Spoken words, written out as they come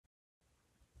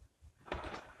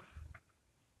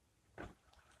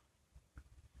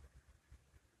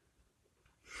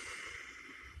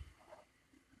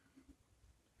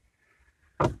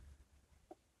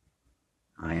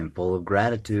and full of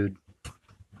gratitude.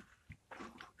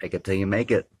 Fake it till you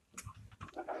make it.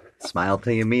 Smile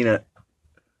till you mean it.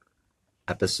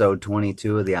 Episode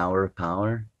 22 of the Hour of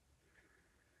Power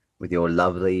with your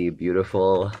lovely,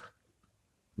 beautiful,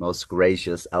 most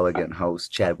gracious, elegant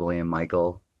host, Chad William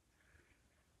Michael,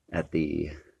 at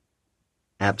the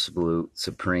absolute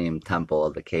supreme temple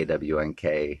of the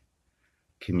KWNK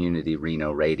Community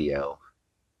Reno Radio.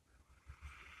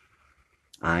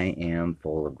 I am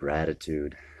full of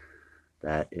gratitude.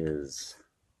 That is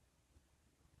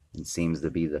and seems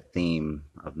to be the theme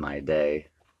of my day.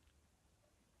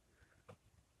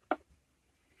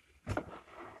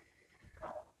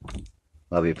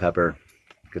 Love you, Pepper.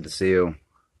 Good to see you.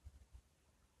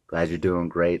 Glad you're doing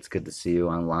great. It's good to see you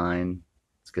online.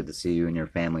 It's good to see you and your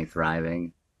family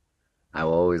thriving. I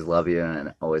will always love you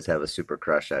and always have a super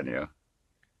crush on you.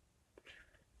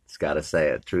 Just gotta say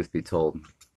it, truth be told.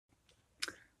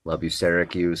 Love you,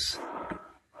 Syracuse.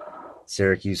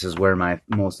 Syracuse is where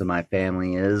most of my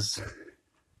family is,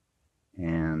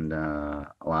 and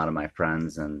a lot of my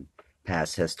friends and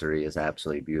past history is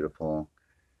absolutely beautiful.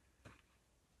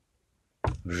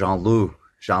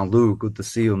 Jean-Loup, good to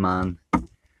see you, man.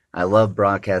 I love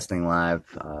broadcasting live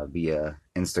via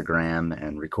Instagram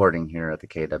and recording here at the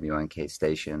KWNK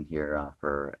station here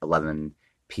for 11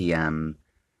 p.m.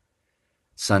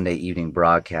 Sunday evening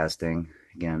broadcasting.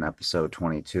 Again, episode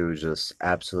 22 is just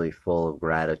absolutely full of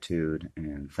gratitude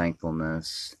and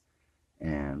thankfulness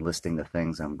and listing the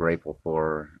things I'm grateful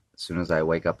for. As soon as I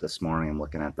wake up this morning, I'm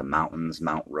looking at the mountains.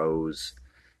 Mount Rose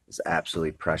is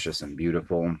absolutely precious and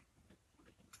beautiful.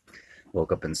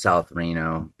 Woke up in South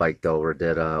Reno, biked over,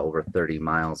 did over 30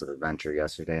 miles of adventure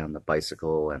yesterday on the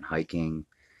bicycle and hiking.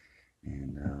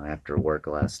 And after work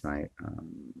last night,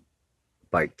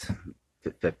 biked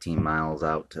 15 miles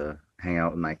out to hang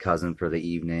out with my cousin for the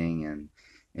evening and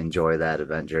enjoy that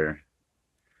adventure.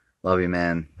 Love you,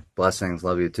 man. Blessings.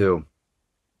 Love you too.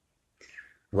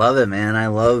 Love it, man. I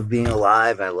love being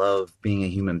alive. I love being a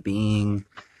human being.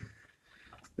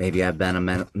 Maybe I've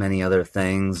been many other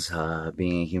things.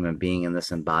 Being a human being in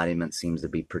this embodiment seems to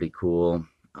be pretty cool.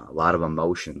 A lot of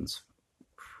emotions.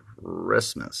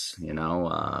 Christmas, you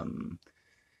know.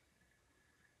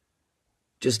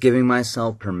 Just giving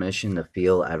myself permission to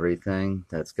feel everything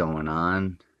that's going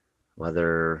on.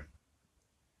 Whether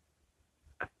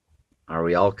are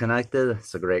we all connected?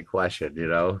 It's a great question, you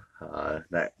know.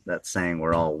 That saying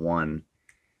 "we're all one"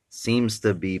 seems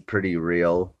to be pretty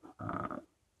real.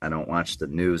 I don't watch the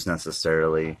news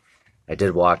necessarily. I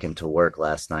did walk into work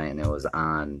last night and it was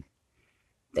on.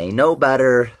 They know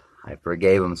better. I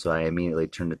forgave them, so I immediately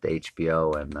turned it to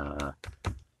HBO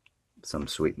and some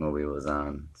sweet movie was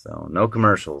on. So no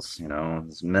commercials, you know,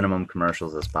 as minimum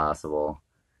commercials as possible.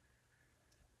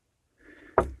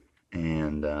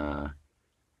 And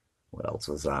what else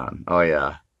was on? Oh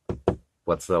yeah,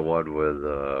 what's the one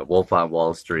with Wolf on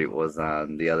Wall Street was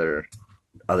on the other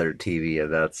TV,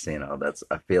 and that's, you know, that's,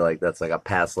 I feel like that's like a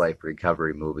past life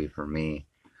recovery movie for me.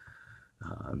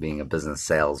 Being a business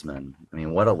salesman, I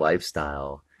mean, what a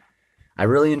lifestyle. I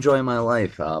really enjoy my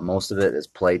life. Most of it is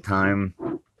playtime.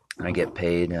 I get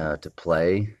paid to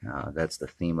play. That's the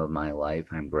theme of my life.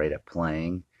 I'm great at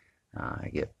playing. I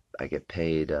get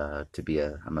paid to be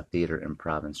I'm a theater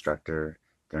improv instructor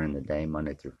during the day,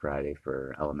 Monday through Friday,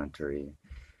 for elementary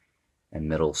and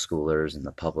middle schoolers in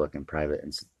the public and private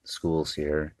schools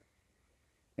here.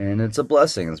 And it's a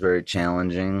blessing. It's very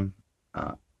challenging.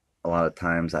 A lot of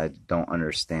times I don't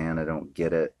understand. I don't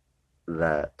get it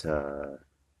that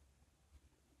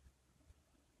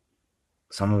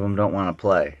some of them don't want to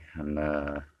play. And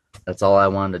that's all I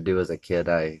wanted to do as a kid.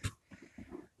 I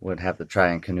would have to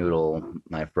try and canoodle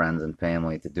my friends and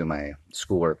family to do my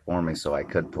schoolwork for me so I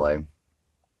could play.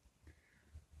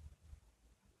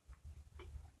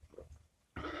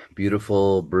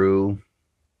 Beautiful brew,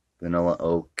 vanilla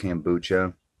oak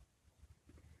kombucha.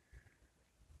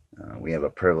 We have a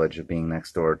privilege of being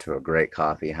next door to a great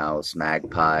coffee house,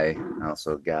 Magpie. I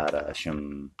also got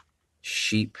some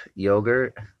sheep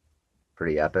yogurt.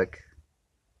 Pretty epic.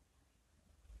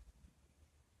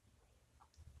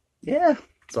 Yeah,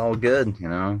 it's all good, you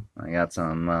know. I got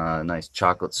some nice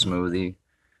chocolate smoothie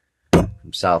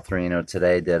from South Reno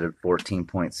today. Did it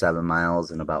 14.7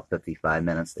 miles in about 55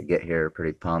 minutes to get here.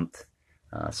 Pretty pumped.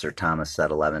 Sir Thomas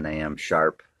said 11 a.m.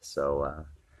 sharp, so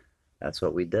that's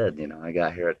what we did. You know, I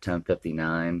got here at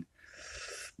 10:59.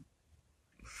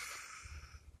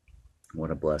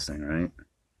 What a blessing, right?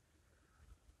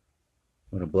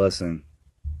 What a blessing.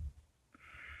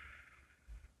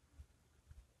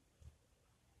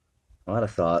 A lot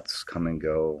of thoughts come and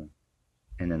go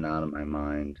in and out of my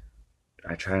mind.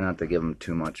 I try not to give them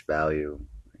too much value.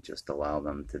 just allow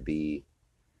them to be,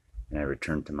 and I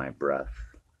return to my breath.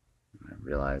 I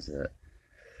realized that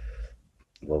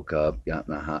woke up, got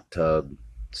in the hot tub,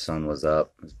 sun was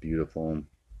up, it was beautiful,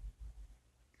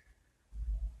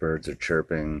 birds are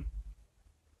chirping.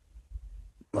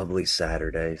 Lovely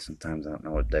Saturday. Sometimes I don't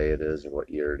know what day it is or what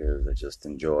year it is. I just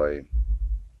enjoy,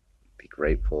 be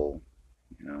grateful,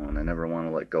 and I never want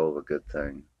to let go of a good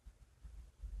thing.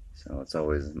 So it's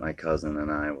always my cousin and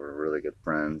I were really good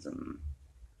friends, and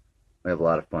we have a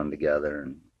lot of fun together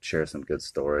and share some good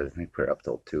stories. I think we were up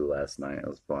till 2 last night. It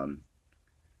was fun.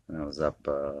 And I was up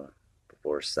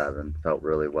before 7. Felt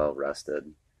really well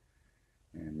rested,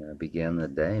 and began the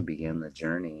day, began the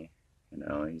journey.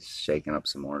 He's shaking up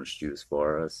some orange juice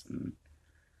for us, and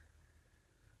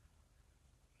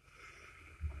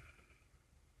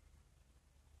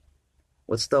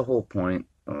what's the whole point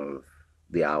of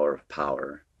the hour of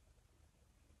power?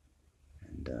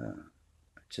 And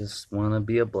I just want to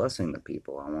be a blessing to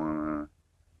people. I want to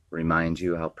remind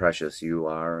you how precious you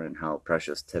are and how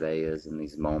precious today is in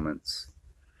these moments.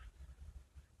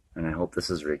 And I hope this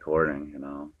is recording.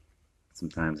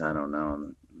 Sometimes I don't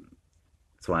know.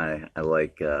 That's why I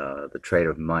like the trade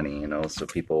of money, so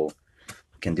people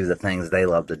can do the things they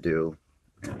love to do,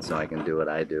 and so I can do what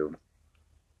I do.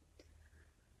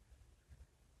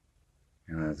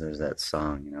 There's that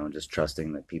song, just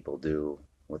trusting that people do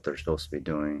what they're supposed to be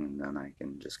doing, and then I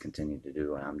can just continue to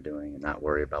do what I'm doing and not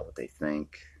worry about what they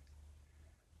think.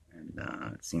 And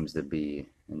it seems to be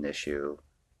an issue.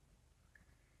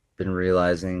 Been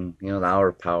realizing, the hour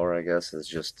of power, I guess, is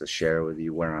just to share with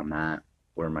you where I'm at,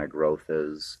 where my growth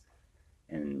is,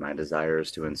 and my desire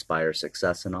is to inspire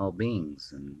success in all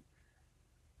beings. And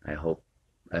I hope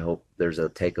there's a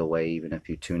takeaway, even if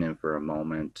you tune in for a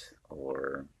moment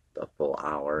or a full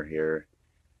hour here,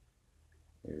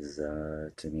 is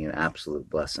to me an absolute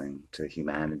blessing to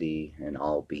humanity and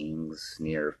all beings,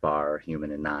 near, far,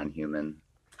 human and non-human.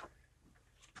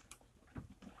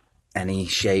 Any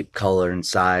shape, color, and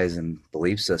size and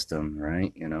belief system,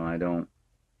 right? I don't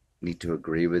need to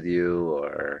agree with you,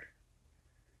 or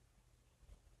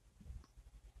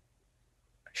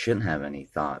I shouldn't have any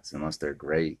thoughts unless they're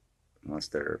great, unless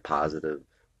they're positive.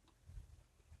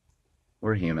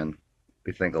 We're human.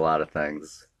 We think a lot of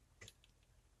things.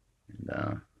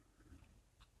 And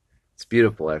it's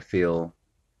beautiful. I feel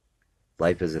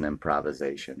life is an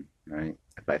improvisation, right?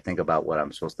 If I think about what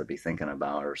I'm supposed to be thinking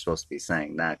about or supposed to be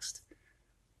saying next,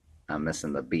 I'm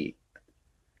missing the beat.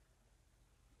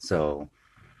 So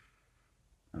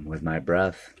I'm with my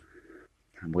breath.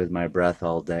 I'm with my breath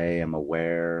all day. I'm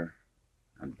aware.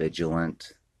 I'm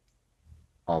vigilant.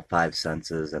 All 5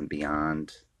 senses and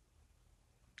beyond.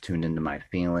 Tuned into my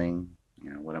feeling.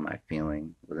 What am I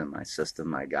feeling within my system,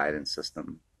 my guidance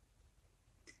system?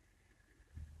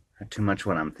 Not too much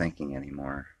what I'm thinking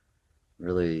anymore.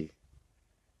 Really,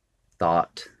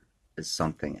 thought is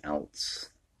something else.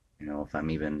 If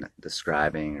I'm even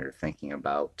describing or thinking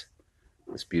about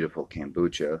this beautiful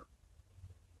kombucha,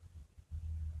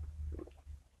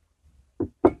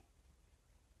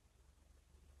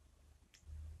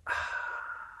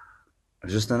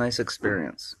 it's just a nice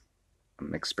experience.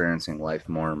 I'm experiencing life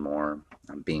more and more.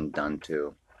 I'm being done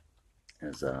to,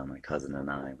 as my cousin and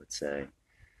I would say.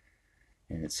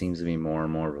 And it seems to be more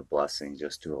and more of a blessing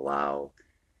just to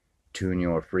tune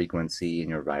your frequency and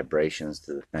your vibrations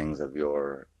to the things of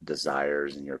your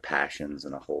desires and your passions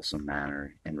in a wholesome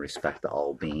manner, in respect to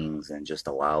all beings, and just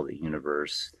allow the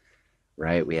universe,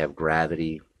 right? We have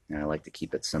gravity, and I like to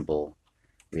keep it simple.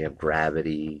 We have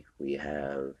gravity, we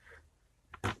have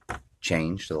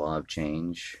change, the law of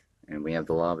change, and we have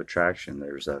the law of attraction.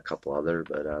 There's a couple other,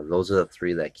 but those are the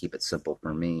 3 that keep it simple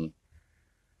for me.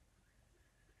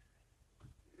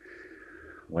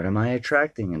 What am I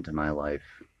attracting into my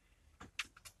life?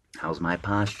 How's my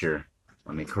posture?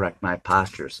 Let me correct my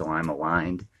posture so I'm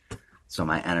aligned, so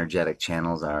my energetic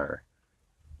channels are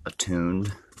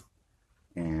attuned.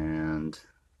 And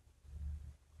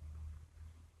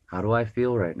how do I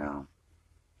feel right now?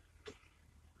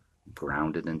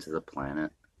 Grounded into the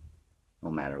planet,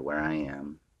 no matter where I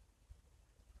am.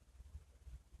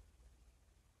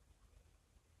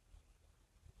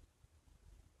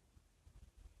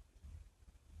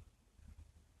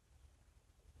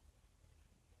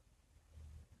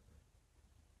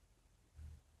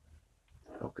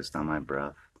 Focused on my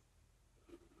breath.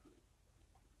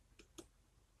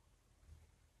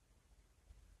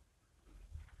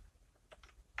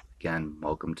 Again,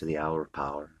 welcome to the hour of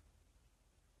power,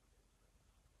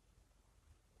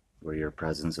 where your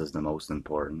presence is the most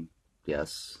important.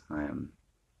 Yes, I am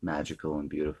magical and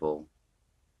beautiful.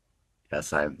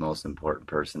 Yes, I am the most important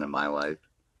person in my life.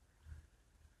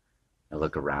 I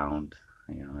look around,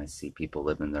 I see people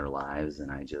living their lives,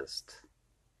 and I'm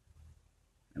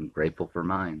grateful for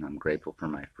mine. I'm grateful for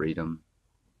my freedom.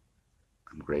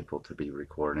 I'm grateful to be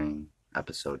recording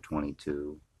episode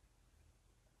 22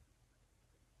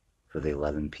 for the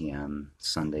 11 p.m.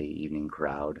 Sunday evening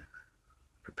crowd,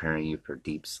 preparing you for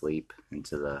deep sleep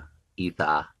into the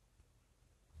ether,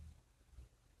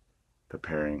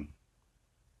 preparing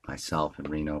myself and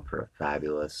Reno for a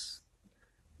fabulous,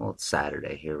 well, it's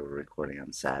Saturday here. We're recording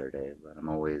on Saturday, but I'm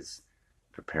always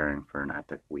preparing for an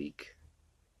epic week.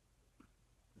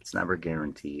 It's never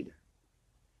guaranteed.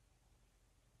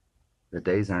 The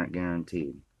days aren't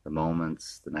guaranteed. The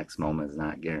next moment is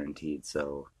not guaranteed.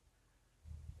 So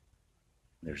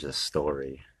there's a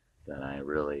story that I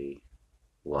really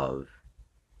love.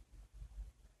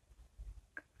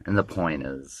 And the point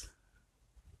is,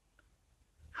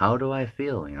 how do I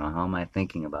feel? How am I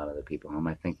thinking about other people? How am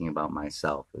I thinking about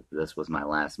myself? If this was my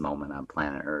last moment on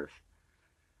planet Earth,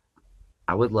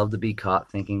 I would love to be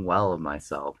caught thinking well of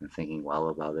myself and thinking well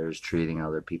of others, treating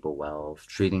other people well,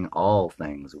 treating all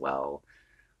things well,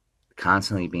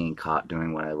 constantly being caught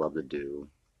doing what I love to do,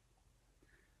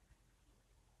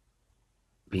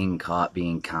 being caught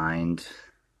being kind,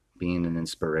 being an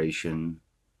inspiration,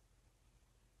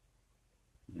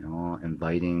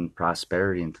 inviting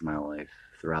prosperity into my life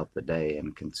throughout the day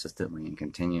and consistently and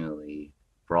continually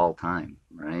for all time,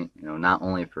 right? Not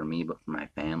only for me, but for my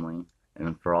family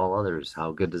and for all others.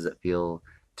 How good does it feel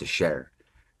to share?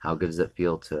 How good does it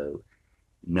feel to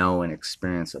know and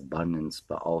experience abundance,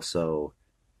 but also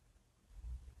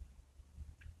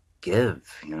give?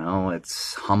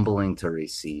 It's humbling to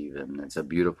receive, and it's a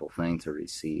beautiful thing to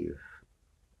receive.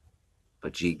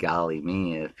 But gee golly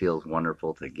me, it feels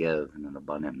wonderful to give in an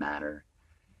abundant manner.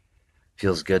 It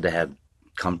feels good to have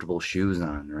comfortable shoes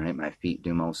on, right? My feet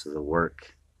do most of the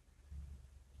work.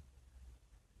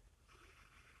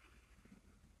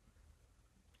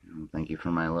 Thank you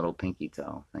for my little pinky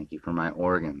toe. Thank you for my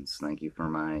organs. Thank you for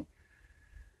my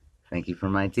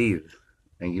teeth.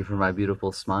 Thank you for my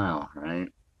beautiful smile, right?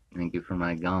 Thank you for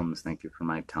my gums. Thank you for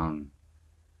my tongue.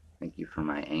 Thank you for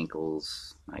my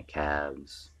ankles, my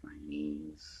calves, my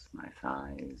knees, my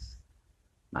thighs,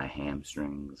 my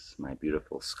hamstrings, my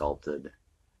beautiful sculpted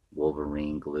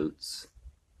Wolverine glutes.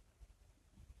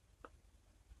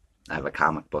 I have a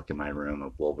comic book in my room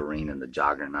of Wolverine and the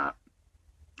Juggernaut.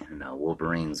 And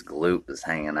Wolverine's glute is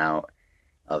hanging out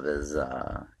of his,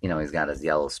 he's got his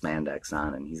yellow spandex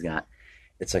on, and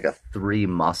it's like a 3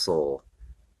 muscle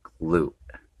glute.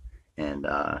 And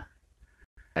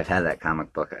I've had that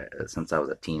comic book since I was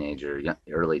a teenager,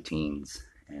 early teens,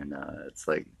 and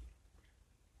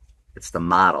it's the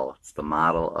model. It's the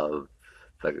model of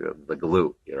the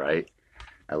glute, right?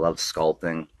 I love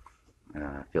sculpting.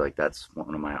 I feel like that's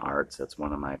one of my arts. That's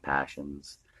one of my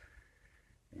passions,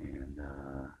 and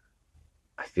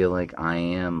I feel like I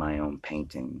am my own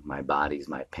painting. My body's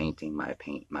my painting. My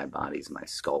body's my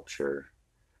sculpture.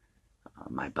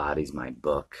 My body's my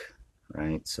book,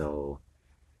 right? So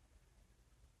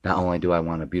not only do I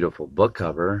want a beautiful book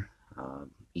cover,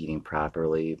 eating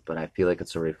properly, but I feel like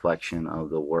it's a reflection of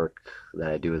the work that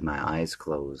I do with my eyes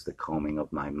closed, the combing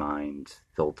of my mind,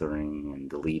 filtering and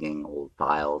deleting old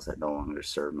files that no longer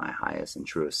serve my highest and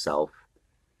truest self,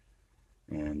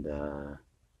 and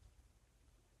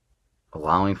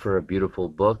allowing for a beautiful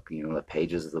book, the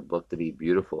pages of the book to be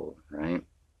beautiful, right?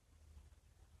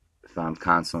 If I'm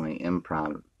constantly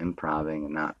improving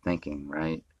and not thinking,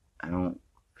 right, I don't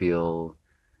feel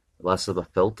less of a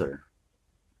filter,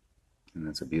 and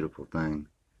that's a beautiful thing.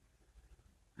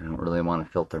 I don't really want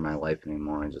to filter my life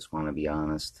anymore. I just want to be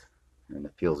honest, and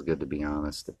it feels good to be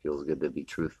honest. It feels good to be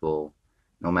truthful,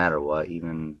 no matter what.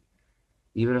 Even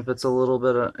if it's a little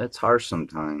bit, it's harsh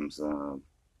sometimes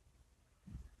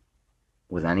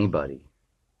with anybody.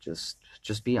 Just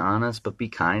be honest, but be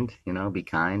kind. Be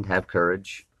kind, have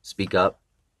courage, speak up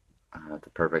at the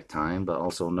perfect time, but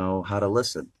also know how to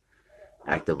listen.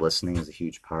 Active listening is a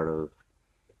huge part of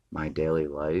my daily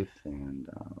life, and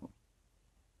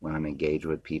when I'm engaged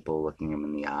with people, looking them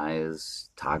in the eyes,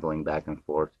 toggling back and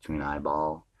forth between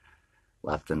eyeball,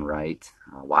 left and right,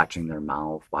 watching their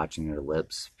mouth, watching their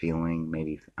lips, feeling,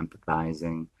 maybe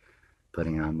empathizing,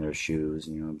 putting on their shoes,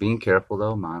 being careful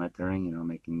though, monitoring,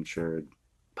 making sure,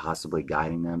 possibly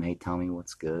guiding them, hey, tell me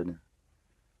what's good.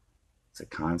 It's a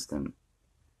constant,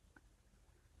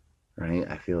 right?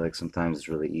 I feel like sometimes it's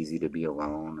really easy to be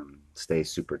alone and stay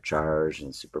supercharged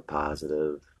and super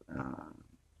positive,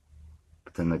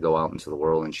 but then to go out into the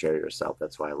world and share yourself.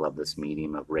 That's why I love this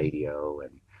medium of radio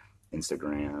and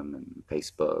Instagram and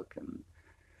Facebook and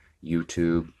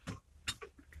YouTube.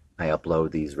 I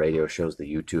upload these radio shows to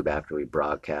YouTube after we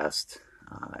broadcast,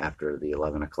 after the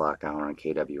 11 o'clock hour on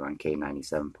KWNK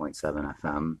 97.7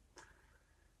 FM.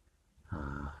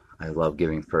 I love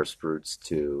giving first fruits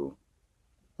to,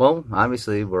 well,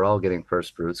 obviously, we're all getting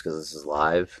first fruits because this is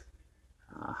live.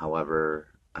 However,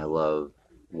 I love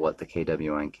what the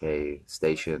KWNK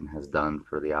station has done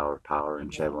for the Hour of Power and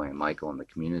Chevrolet and Michael and the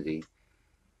community.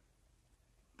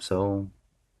 So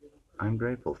I'm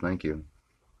grateful. Thank you.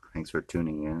 Thanks for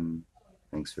tuning in.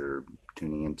 Thanks for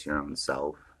tuning into your own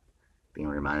self, being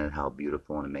reminded how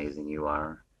beautiful and amazing you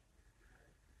are.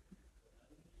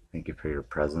 Thank you for your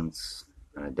presence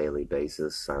on a daily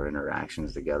basis. Our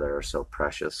interactions together are so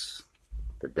precious.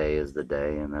 The day is the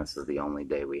day, and this is the only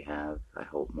day we have. I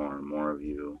hope more and more of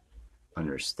you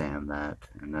understand that,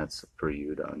 and that's for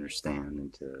you to understand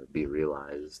and to be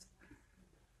realized.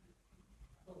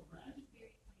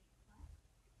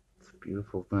 It's a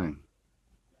beautiful thing.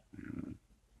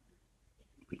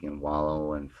 We can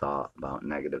wallow in thought about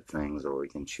negative things, or we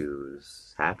can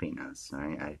choose happiness,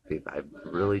 right? I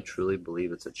really truly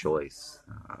believe it's a choice.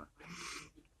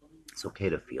 It's okay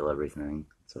to feel everything.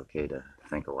 It's okay to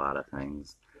think a lot of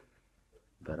things.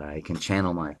 But I can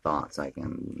channel my thoughts. I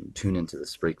can tune into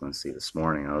this frequency. This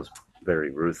morning I was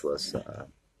very ruthless.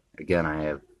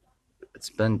 Again,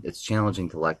 it's challenging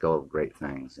to let go of great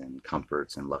things and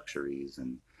comforts and luxuries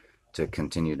and to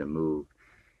continue to move.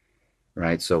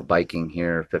 Right, so biking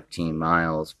here, 15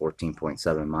 miles,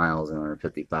 14.7 miles in under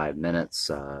 55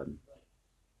 minutes. I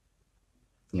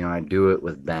do it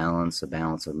with balance, a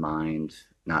balance of mind,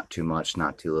 not too much,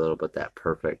 not too little, but that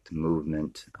perfect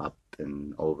movement up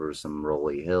and over some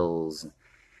rolly hills,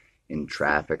 in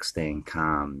traffic, staying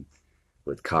calm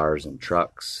with cars and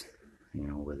trucks,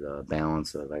 with a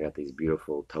balance of, I got these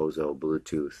beautiful Tozo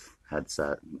Bluetooth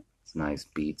headset. It's nice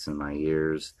beats in my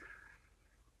ears,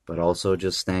 but also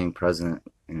just staying present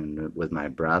and with my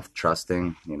breath,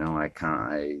 trusting.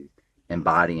 I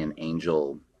embody an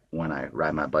angel when I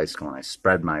ride my bicycle, and I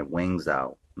spread my wings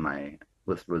out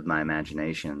with my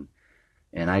imagination,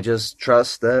 and I just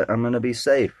trust that I'm going to be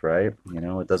safe, right?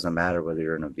 It doesn't matter whether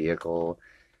you're in a vehicle,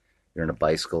 you're in a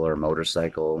bicycle or a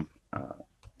motorcycle.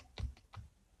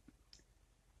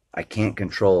 I can't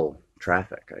control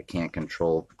traffic. I can't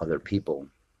control other people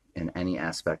in any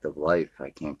aspect of life. I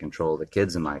can't control the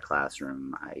kids in my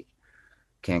classroom. I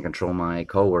can't control my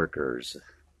coworkers.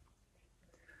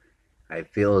 I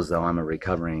feel as though I'm a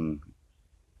recovering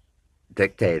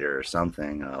dictator or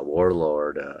something, a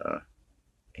warlord.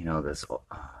 This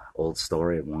old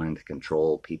story of wanting to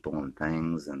control people and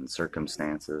things and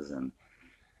circumstances. And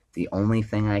the only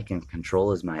thing I can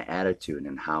control is my attitude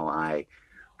and how I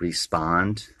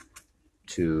respond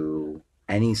to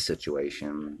any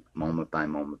situation, moment by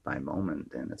moment by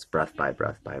moment, and it's breath by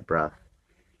breath by breath.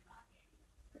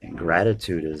 And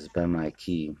gratitude has been my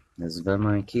key. Has been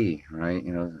my key, right?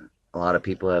 A lot of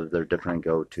people have their different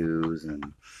go-tos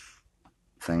and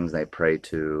things they pray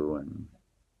to and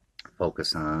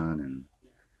focus on,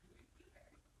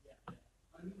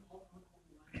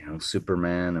 and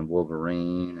Superman and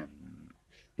Wolverine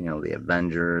and the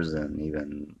Avengers and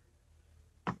even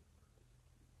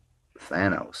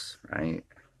Thanos, right?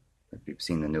 If you've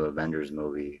seen the new Avengers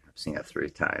movie, I've seen it 3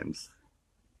 times.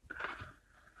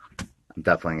 I'm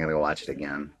definitely going to go watch it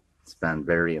again. It's been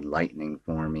very enlightening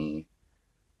for me,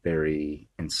 very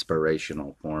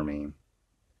inspirational for me.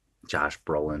 Josh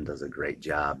Brolin does a great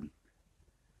job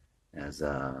as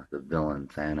the villain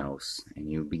Thanos,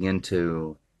 and you begin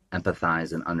to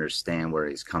empathize and understand where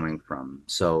he's coming from.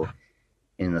 So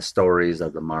in the stories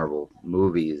of the Marvel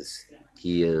movies,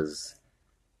 he is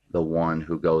the one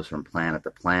who goes from planet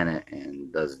to planet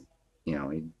and does, he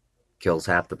kills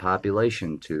half the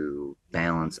population to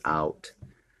balance out,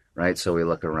 right? So we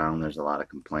look around, there's a lot of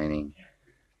complaining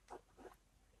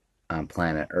on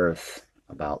planet Earth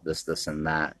about this, and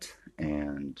that,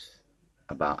 and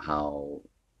about how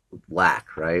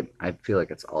lack, right? I feel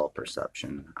like it's all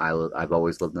perception. I've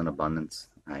always lived in abundance.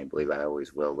 I believe I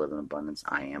always will live in abundance.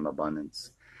 I am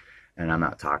abundance. And I'm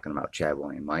not talking about Chad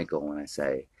William Michael when I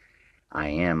say I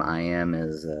am. I am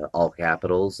is all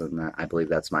capitals, and I believe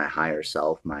that's my higher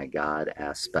self, my God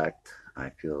aspect. I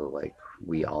feel like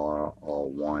we are all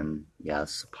one.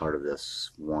 Yes, part of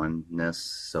this oneness.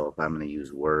 So if I'm going to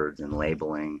use words and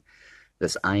labeling,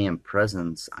 this I am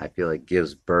presence, I feel like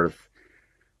gives birth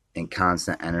and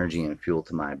constant energy and fuel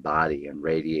to my body and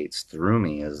radiates through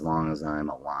me as long as I'm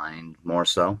aligned, more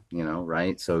so,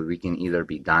 right? So we can either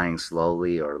be dying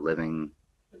slowly or living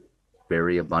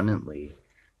very abundantly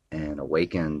and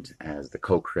awakened as the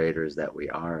co-creators that we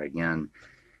are. Again,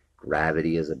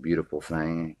 gravity is a beautiful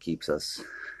thing. It keeps us.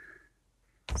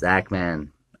 Zach,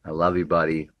 man, I love you,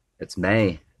 buddy. It's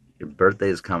May. Your birthday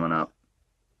is coming up.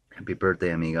 Happy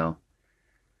birthday, amigo.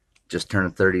 Just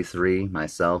turned 33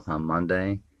 myself on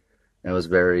Monday. It was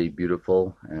very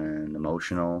beautiful and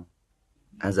emotional,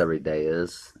 as every day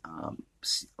is.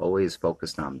 Always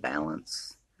focused on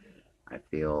balance. I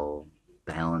feel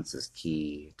balance is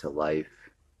key to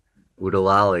life.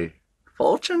 Udalali.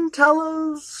 Fortune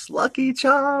tellers, lucky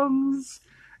charms,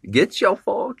 get your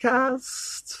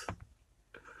forecast.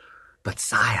 But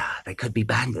sire, they could be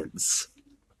bandits.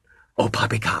 Oh,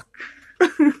 poppycock.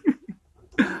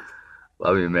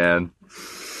 Love you, man.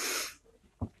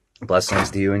 Blessings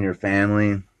to you and your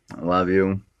family. I love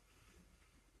you.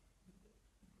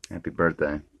 Happy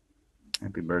birthday.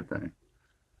 Happy birthday.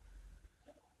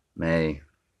 May.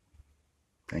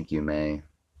 Thank you, May.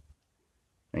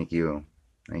 Thank you.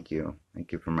 Thank you.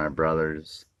 Thank you for my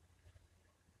brothers.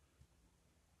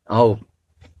 Oh,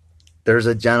 there's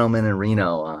a gentleman in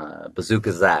Reno,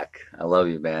 Bazooka Zach. I love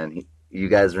you, man. You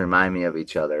guys remind me of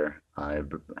each other. I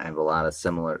have a lot of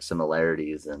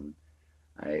similarities, and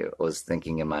I was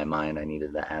thinking in my mind I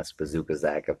needed to ask Bazooka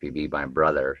Zach if he'd be my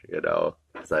brother,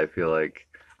 because I feel like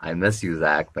I miss you,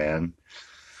 Zach, man.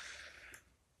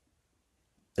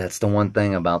 That's the one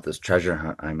thing about this treasure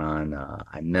hunt I'm on.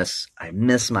 I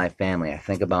miss my family. I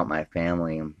think about my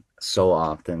family so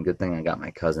often. Good thing I got my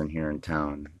cousin here in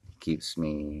town. Keeps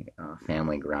me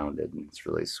family grounded. It's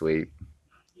really sweet.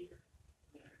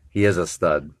 He is a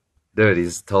stud, dude.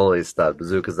 He's totally a stud.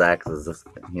 Bazooka Zach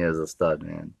he is a stud,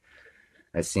 man.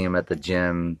 I see him at the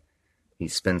gym. He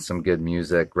spins some good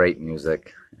music, great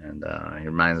music, and he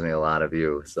reminds me a lot of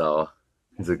you. So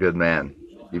he's a good man.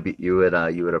 You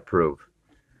would approve.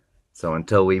 So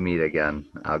until we meet again,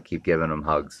 I'll keep giving him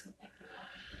hugs.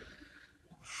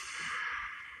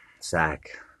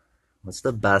 Zach, what's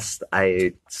the best?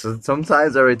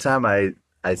 Sometimes every time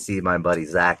I see my buddy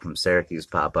Zach from Syracuse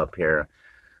pop up here,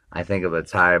 I think of a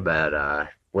time at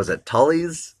was it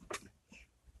Tully's?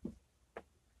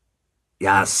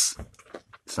 Yes,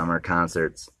 summer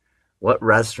concerts. What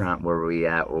restaurant were we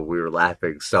at where we were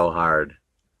laughing so hard?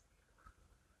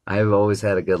 I've always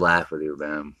had a good laugh with you,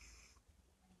 man.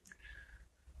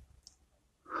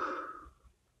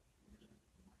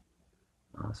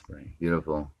 Osprey,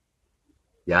 beautiful.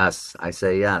 Yes, I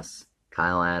say yes.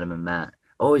 Kyle, Adam, and Matt.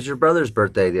 Oh, it's your brother's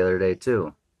birthday the other day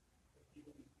too.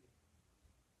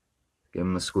 Give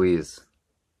him a squeeze.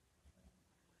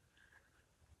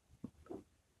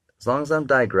 As long as I'm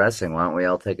digressing, why don't we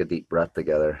all take a deep breath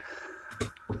together?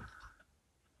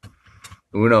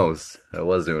 Uno's. It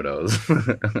was Uno's.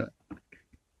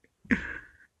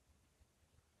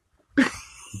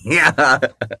 Yeah.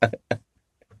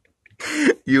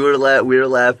 We were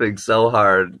laughing so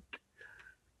hard.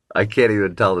 I can't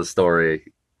even tell the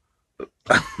story.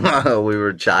 We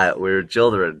were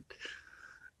children.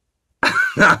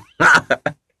 I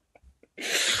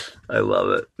love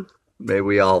it. May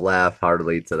we all laugh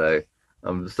heartily today.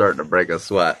 I'm starting to break a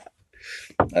sweat.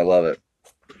 I love it.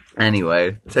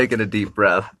 Anyway, taking a deep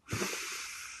breath.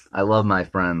 I love my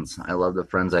friends. I love the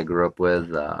friends I grew up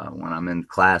with. When I'm in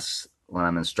class, when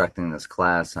I'm instructing this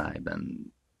class,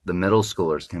 the middle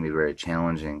schoolers can be very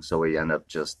challenging. So we end up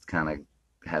just kind of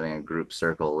having a group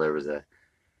circle. There was a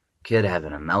kid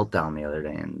having a meltdown the other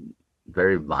day and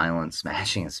very violent,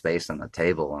 smashing his face on the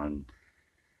table. And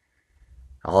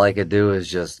all I could do is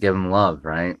just give him love,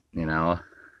 right?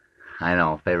 I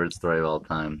know, favorite story of all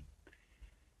time.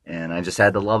 And I just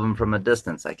had to love him from a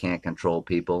distance. I can't control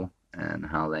people and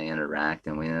how they interact.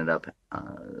 And we ended up,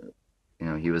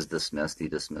 he was dismissed. He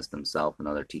dismissed himself.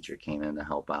 Another teacher came in to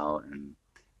help out, and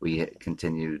we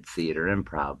continued theater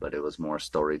improv, but it was more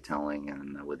storytelling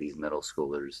and with these middle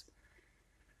schoolers.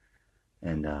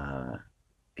 And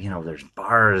there's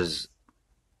bars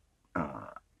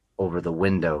over the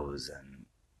windows, and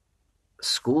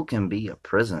school can be a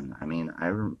prison. I mean,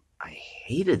 I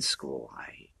hated school.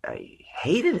 I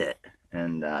hated it,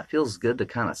 and it feels good to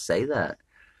kind of say that.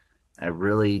 I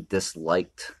really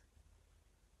disliked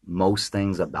most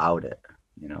things about it.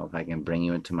 If I can bring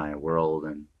you into my world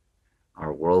and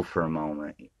our world for a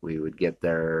moment, we would get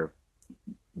there.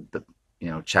 The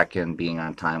check-in being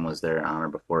on time was their honor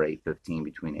before 8:15,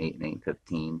 between 8 and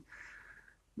 8:15.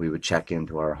 We would check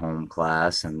into our home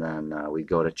class, and then we'd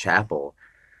go to chapel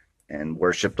and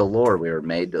worship the Lord. We were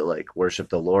made to worship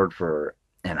the Lord for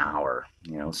an hour,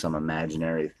 some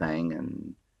imaginary thing,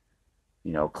 and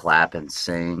clap and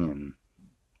sing. And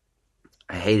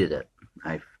I hated it.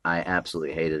 I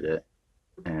absolutely hated it.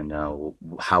 And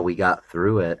how we got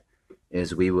through it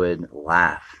is we would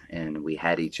laugh, and we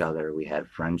had each other. We had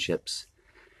friendships,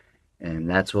 and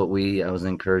that's what I was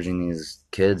encouraging these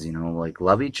kids.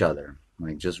 Love each other.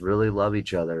 Just really love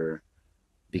each other.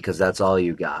 because that's all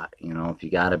you got. You know, if you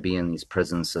got to be in these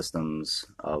prison systems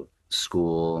of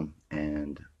school,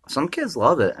 and some kids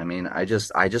love it. I mean, I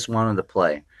just wanted to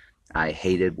play. I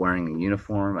hated wearing a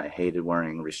uniform. I hated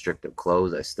wearing restrictive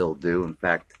clothes. I still do. In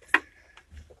fact,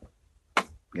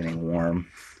 getting warm,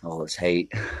 all this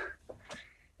hate.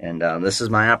 And this is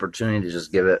my opportunity to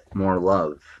just give it more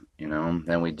love, you know.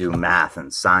 Then we do math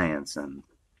and science, and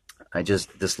I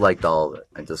just disliked all of it.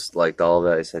 I disliked all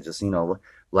of it. I said, just,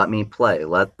 let me play.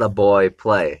 Let the boy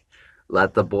play.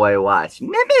 Let the boy watch.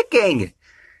 Mimicking!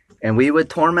 And we would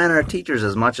torment our teachers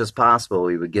as much as possible.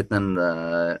 We would get them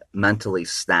to mentally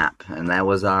snap. And that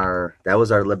was our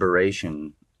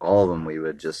liberation. All of them.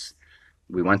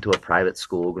 We went to a private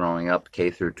school growing up,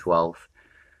 K through 12.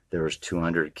 There was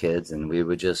 200 kids, and we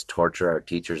would just torture our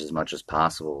teachers as much as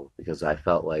possible because I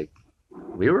felt like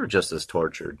we were just as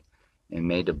tortured and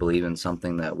made to believe in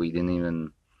something that we didn't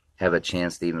even have a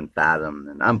chance to even fathom.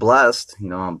 And I'm blessed,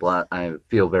 I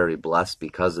feel very blessed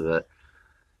because of it,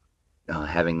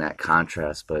 having that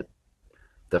contrast. But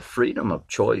the freedom of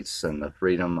choice and the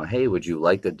freedom of, hey, would you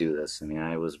like to do this? I mean,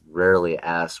 I was rarely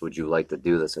asked, would you like to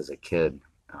do this as a kid?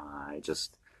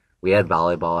 We had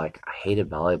volleyball. I hated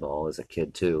volleyball as a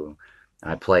kid too.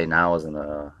 I play now as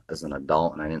an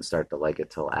adult, and I didn't start to like it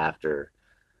till after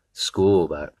school.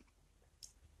 But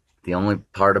the only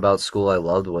part about school I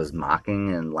loved was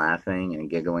mocking and laughing and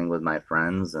giggling with my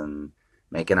friends and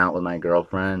making out with my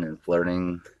girlfriend and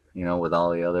flirting, with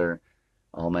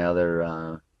all my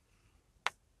other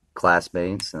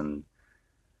classmates. And,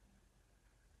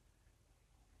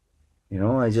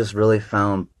 I just really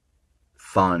found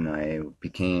fun.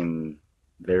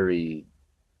 Very,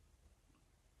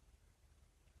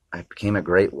 I became a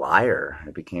great liar.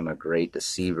 I became a great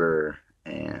deceiver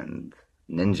and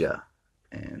ninja.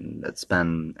 And it's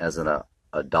been, as an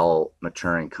adult,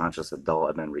 maturing, conscious adult,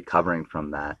 I've been recovering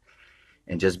from that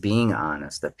and just being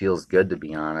honest. It feels good to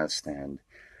be honest and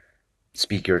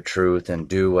speak your truth and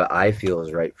do what I feel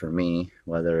is right for me,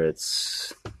 whether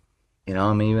it's,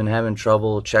 I'm even having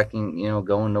trouble checking,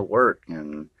 going to work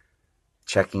and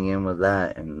checking in with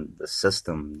that and the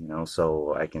system,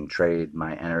 so I can trade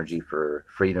my energy for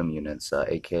freedom units,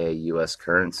 aka US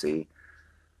currency.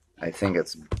 I think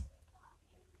it's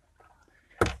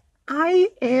I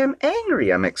am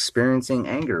angry. I'm experiencing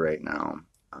anger right now.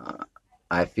 Uh,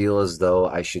 I feel as though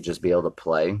I should just be able to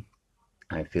play.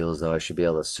 I feel as though I should be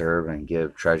able to serve and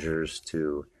give treasures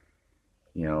to,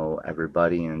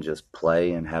 everybody and just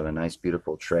play and have a nice,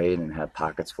 beautiful trade and have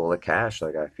pockets full of cash.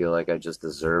 Like, I feel like I just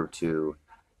deserve to.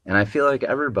 And I feel like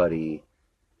everybody,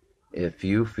 if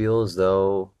you feel as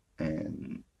though,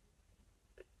 and,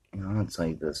 it's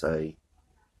like this,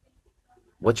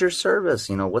 what's your service?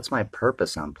 What's my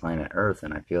purpose on planet Earth?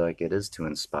 And I feel like it is to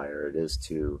inspire. It is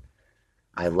to,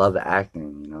 I love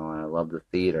acting, I love the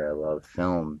theater, I love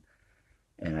film,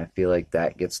 and I feel like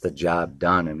that gets the job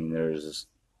done. I mean, there's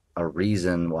a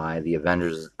reason why the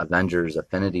Avengers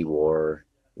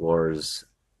Wars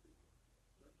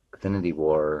Infinity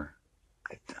War,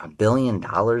 $1 billion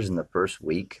in the first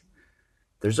week.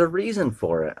 There's a reason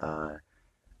for it.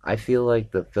 I feel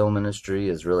like the film industry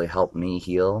has really helped me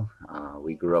heal.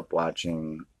 We grew up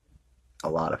watching a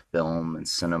lot of film and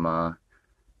cinema,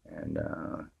 and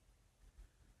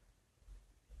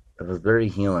it was very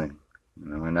healing.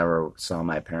 I never saw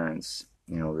my parents.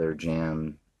 Their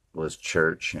jam was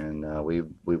church, and we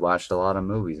watched a lot of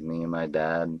movies. Me and my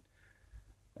dad,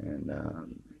 and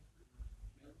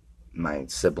my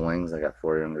siblings. I got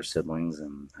four younger siblings,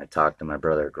 and I talked to my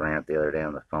brother Grant the other day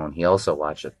on the phone. He also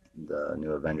watched the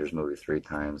new Avengers movie 3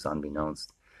 times,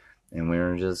 unbeknownst, and we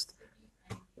were just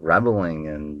reveling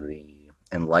in the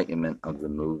enlightenment of the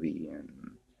movie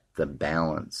and the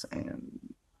balance and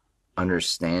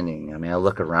understanding. I mean, I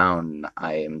look around and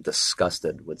I am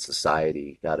disgusted with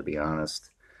society, got to be honest.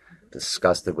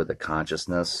 Disgusted with the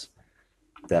consciousness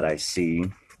that I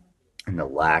see and the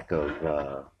lack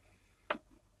of,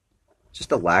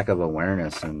 just a lack of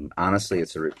awareness. And honestly,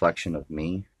 it's a reflection of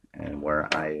me and where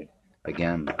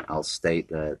again, I'll state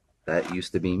that that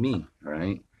used to be me,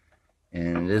 right?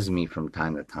 And it is me from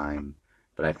time to time,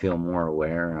 but I feel more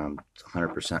aware. I'm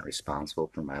 100% responsible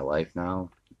for my life now.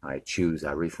 I choose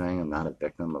everything. I'm not a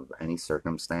victim of any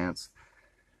circumstance.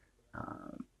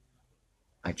 Uh,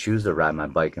 I choose to ride my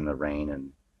bike in the rain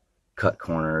and cut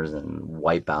corners and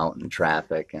wipe out in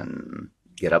traffic and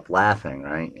get up laughing,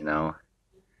 right?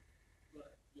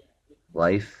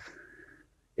 Life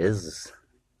is,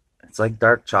 it's like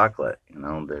dark chocolate,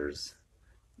 there's,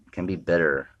 it can be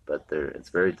bitter, but it's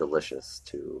very delicious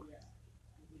to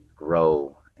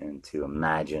grow and to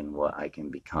imagine what I can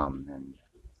become. And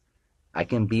I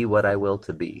can be what I will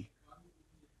to be.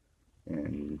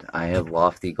 And I have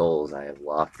lofty goals. I have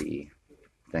lofty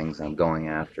things I'm going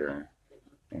after.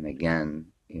 And again,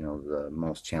 the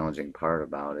most challenging part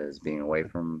about it is being away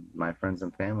from my friends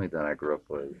and family that I grew up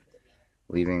with.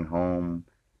 Leaving home,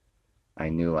 I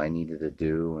knew I needed to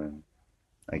do, and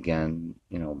again,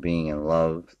 being in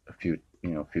love a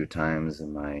few times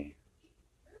in my,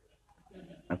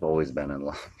 I've always been in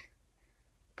love,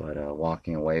 but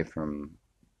walking away from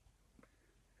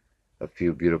a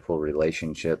few beautiful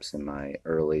relationships in my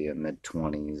early and mid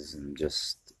 20s and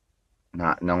just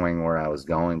not knowing where I was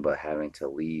going, but having to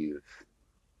leave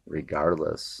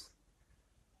regardless.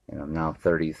 And I'm now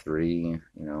 33.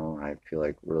 I feel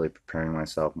like really preparing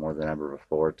myself more than ever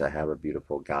before to have a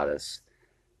beautiful goddess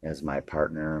as my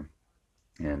partner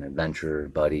and adventure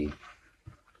buddy.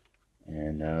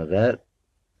 And that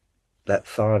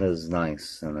thought is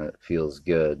nice and it feels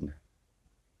good.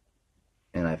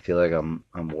 And I feel like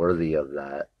I'm worthy of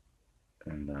that.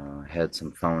 And had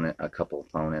a couple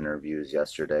phone interviews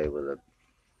yesterday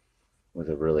with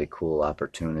a really cool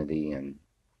opportunity, and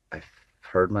I've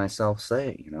heard myself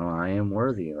say, I am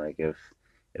worthy. Like if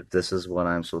this is what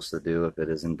I'm supposed to do, if it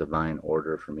is in divine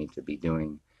order for me to be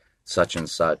doing such and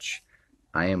such,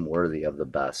 I am worthy of the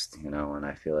best, and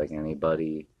I feel like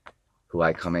anybody who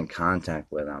I come in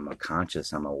contact with, I'm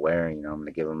conscious, I'm aware, I'm going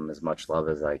to give them as much love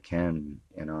as I can.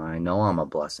 I know I'm a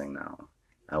blessing now.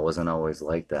 I wasn't always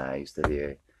like that. I used to be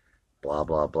a blah,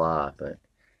 blah, blah, but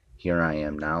here I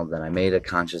am now that I made a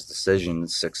conscious decision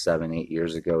 6, 7, 8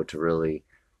 years ago to really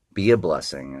be a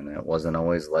blessing, and it wasn't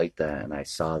always like that. And I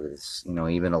saw this,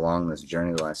 even along this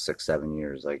journey the last 6, 7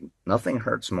 years, like nothing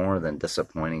hurts more than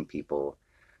disappointing people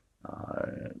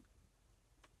uh,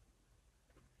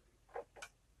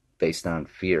 based on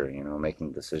fear,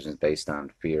 making decisions based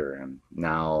on fear. And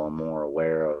now I'm more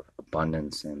aware of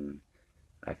abundance, and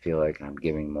I feel like I'm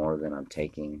giving more than I'm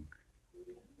taking,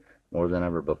 more than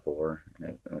ever before.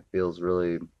 It feels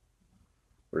really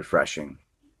refreshing.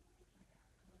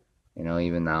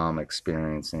 Even now I'm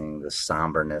experiencing the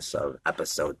somberness of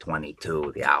episode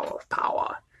 22, The Hour of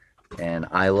Power. And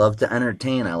I love to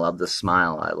entertain. I love to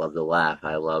smile. I love to laugh.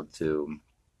 I love to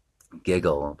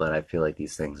giggle. But I feel like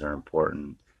these things are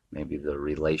important. Maybe the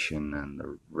relation and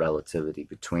the relativity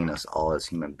between us all as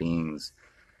human beings.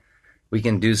 We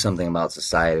can do something about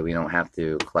society. We don't have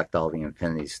to collect all the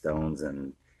infinity stones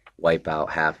and wipe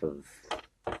out half of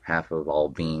all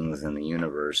beings in the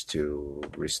universe to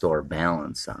restore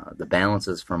balance. The balance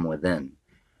is from within,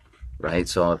 right?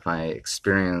 So if I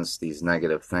experience these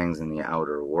negative things in the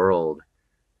outer world,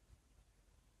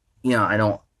 I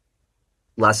don't,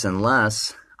 less and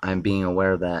less, I'm being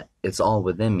aware that it's all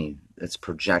within me. It's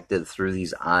projected through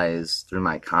these eyes, through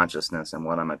my consciousness, and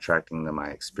what I'm attracting to my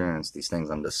experience, these things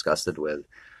I'm disgusted with,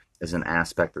 is an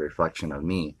aspect, a reflection of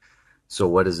me. So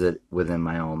what is it within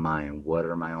my own mind? What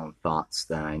are my own thoughts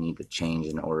that I need to change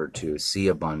in order to see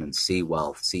abundance, see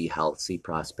wealth, see health, see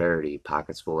prosperity,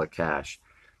 pockets full of cash,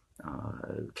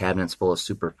 cabinets full of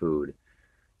superfood?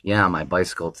 Yeah, on my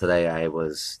bicycle today,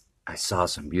 I saw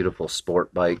some beautiful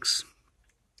sport bikes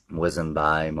whizzing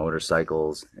by,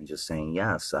 motorcycles, and just saying,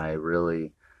 yes, I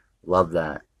really love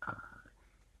that.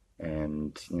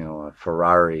 And, a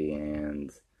Ferrari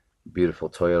and beautiful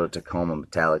Toyota Tacoma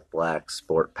metallic black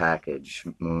sport package,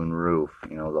 moon roof,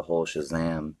 the whole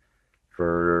Shazam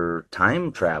for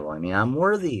time travel. I mean, I'm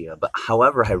worthy. But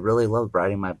however, I really love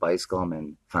riding my bicycle. I'm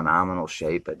in phenomenal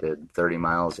shape. I did 30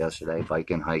 miles yesterday,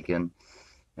 biking, hiking,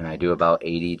 and I do about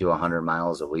 80 to 100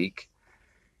 miles a week.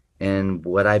 And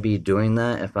would I be doing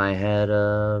that if I had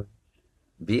a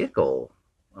vehicle,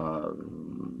 a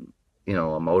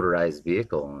motorized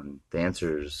vehicle? And the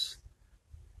answer is,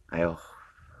 I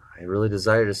really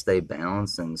desire to stay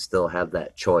balanced and still have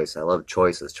that choice. I love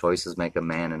choices. Choices make a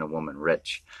man and a woman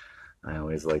rich. I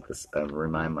always like to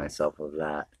remind myself of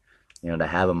that. To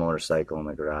have a motorcycle in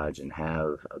the garage and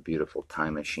have a beautiful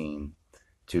time machine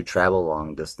to travel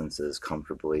long distances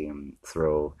comfortably and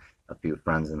throw a few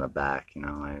friends in the back.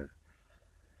 I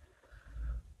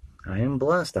am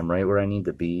blessed. I'm right where I need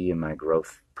to be in my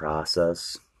growth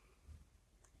process,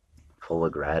 full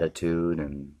of gratitude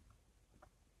and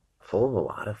full of a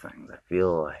lot of things. I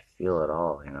feel it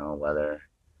all, whether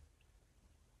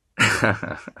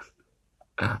I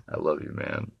love you,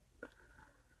 man.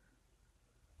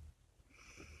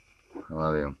 I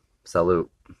love you.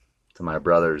 Salute to my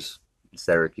brothers in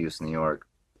Syracuse, New York.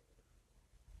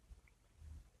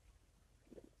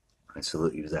 I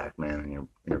salute you, Zach, man, and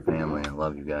your family. I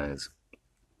love you guys.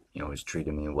 You always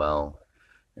treated me well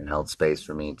and held space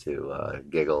for me to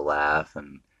giggle, laugh,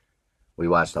 and we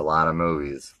watched a lot of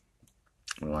movies.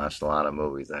 We watched a lot of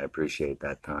movies. I appreciate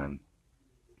that time.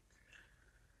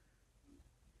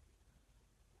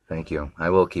 Thank you. I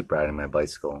will keep riding my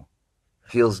bicycle.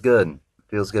 Feels good.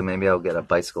 Feels good. Maybe I'll get a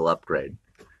bicycle upgrade.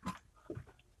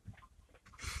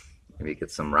 Maybe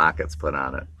get some rockets put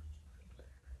on it.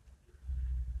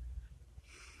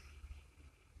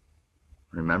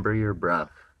 Remember your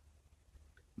breath.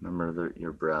 Remember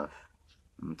your breath.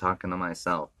 I'm talking to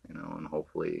myself, and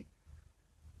hopefully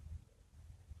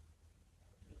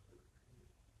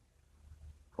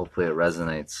it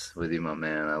resonates with you, my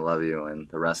man. I love you, and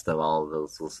the rest of all of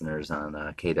those listeners on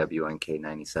KWNK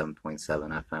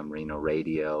 97.7 FM Reno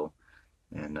Radio,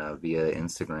 and via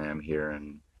Instagram here,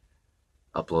 and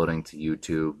uploading to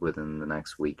YouTube within the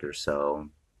next week or so.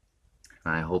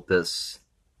 And I hope this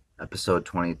episode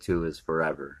 22 is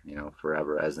forever,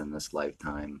 forever as in this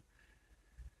lifetime.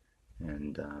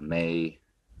 And may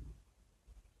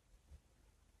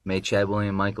Chad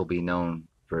William Michael be known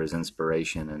for his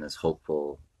inspiration and his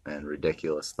hopeful and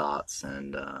ridiculous thoughts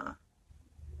and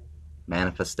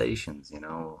manifestations.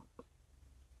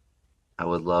 I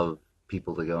would love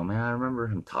people to go, man, I remember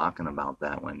him talking about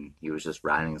that when he was just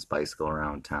riding his bicycle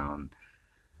around town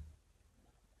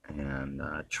and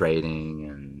trading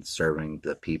and serving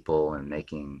the people and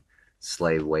making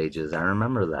slave wages. I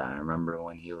remember that. I remember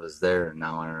when he was there.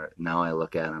 Now I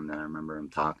look at him and I remember him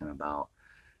talking about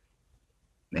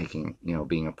making,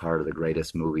 being a part of the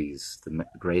greatest movies, the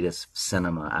greatest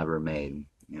cinema ever made.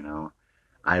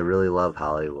 I really love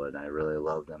Hollywood. I really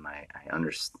love them. I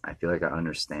feel like I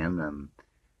understand them.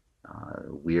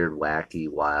 Weird, wacky,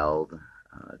 wild.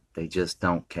 They just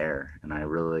don't care, and they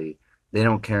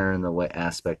don't care in the way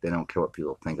aspect. They don't care what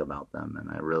people think about them,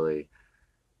 and I really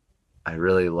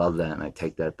love that, and I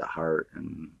take that to heart.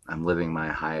 And I'm living my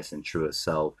highest and truest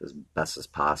self as best as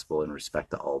possible in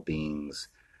respect to all beings.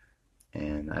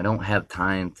 And I don't have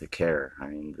time to care. I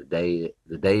mean, the day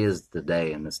is the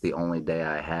day, and it's the only day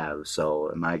I have. So,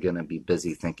 am I going to be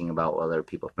busy thinking about what other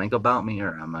people think about me,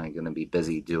 or am I going to be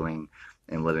busy doing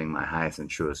and living my highest and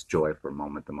truest joy for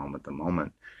moment to moment to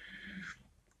moment?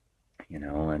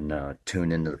 And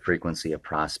tune into the frequency of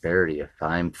prosperity. If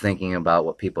I'm thinking about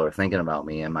what people are thinking about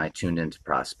me, am I tuned into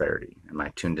prosperity? Am I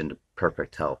tuned into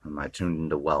perfect health? Am I tuned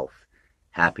into wealth,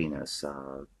 happiness,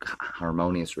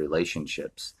 harmonious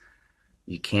relationships?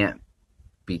 You can't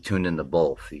be tuned into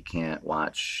both. You can't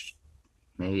watch,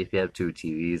 maybe if you have two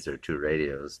TVs or two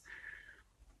radios,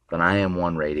 but I am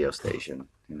one radio station.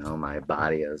 My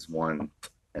body is one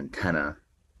antenna,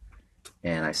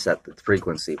 and I set the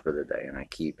frequency for the day, and I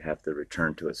have to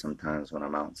return to it sometimes when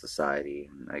I'm out in society,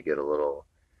 and I get a little,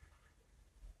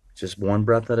 just one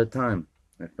breath at a time.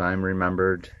 If I'm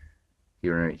remembered,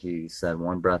 he said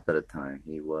one breath at a time.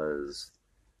 He was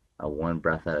a one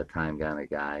breath at a time kind of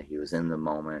guy. He was in the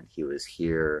moment. He was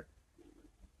here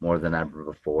more than ever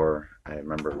before. I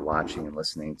remember watching and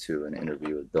listening to an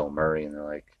interview with Bill Murray, and they're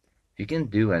like, if you can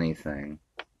do anything,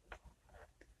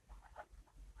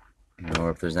 or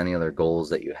if there's any other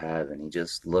goals that you have, and he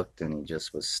just looked and he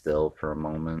just was still for a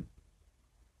moment,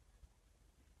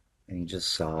 and he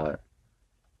just saw it,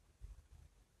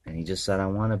 and he just said, I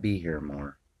want to be here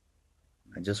more.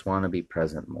 I just want to be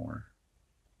present more.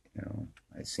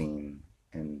 I seen,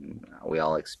 and we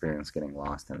all experience getting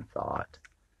lost in thought,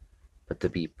 but to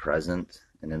be present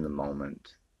and in the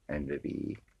moment and to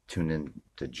be tuned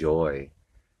into joy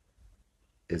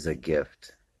is a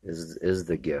gift, is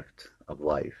the gift of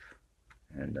life.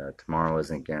 And tomorrow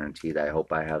isn't guaranteed. I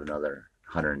hope I have another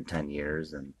 110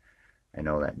 years, and I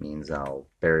know that means I'll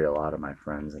bury a lot of my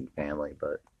friends and family,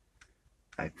 but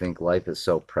I think life is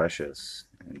so precious,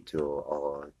 and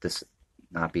to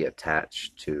not be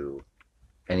attached to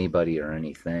anybody or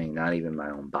anything, not even my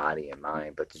own body and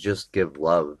mind, but to just give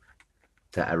love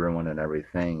to everyone and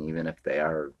everything, even if they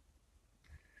are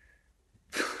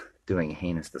doing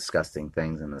heinous, disgusting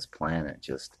things on this planet.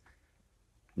 Just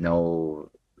know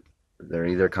they're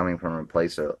either coming from a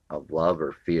place of love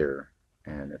or fear.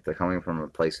 And if they're coming from a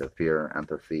place of fear,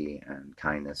 empathy and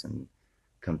kindness and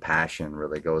compassion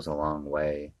really goes a long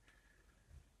way.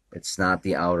 It's not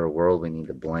the outer world we need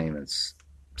to blame. It's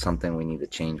something we need to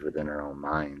change within our own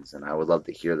minds. And I would love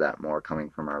to hear that more coming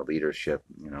from our leadership.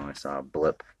 I saw a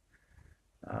blip,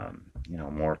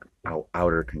 more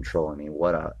outer control. I mean,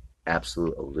 what a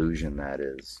absolute illusion that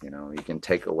is. You can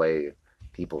take away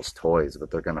people's toys,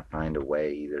 but they're going to find a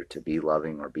way either to be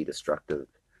loving or be destructive.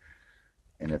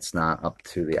 And it's not up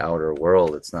to the outer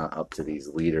world. It's not up to these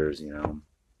leaders, You're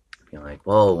like,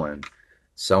 well, when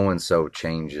so-and-so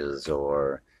changes,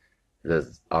 or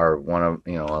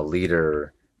a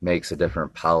leader makes a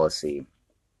different policy.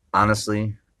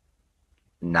 Honestly,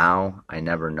 now I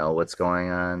never know what's going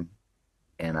on,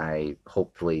 and I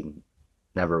hopefully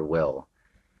never will.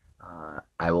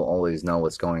 I will always know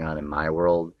what's going on in my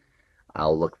world,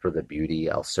 I'll look for the beauty.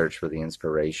 I'll search for the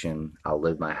inspiration.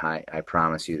 I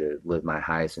promise you to live my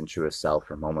highest and truest self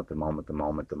from moment to moment to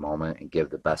moment to moment and give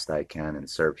the best I can and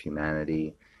serve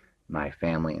humanity, my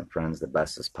family and friends the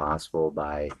best as possible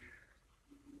by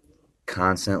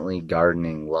constantly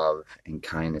gardening love and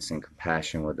kindness and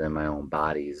compassion within my own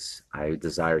bodies. I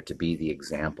desire to be the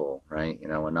example, right?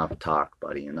 Enough talk,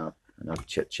 buddy, enough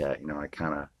chit chat. I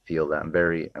kind of feel that I'm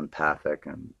very empathic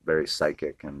and very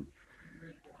psychic, and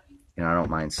I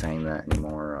don't mind saying that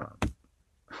anymore.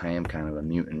 I am kind of a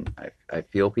mutant. I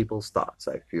feel people's thoughts.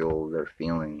 I feel their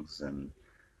feelings, and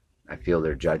I feel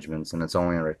their judgments, and it's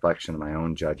only a reflection of my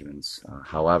own judgments.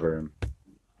 However,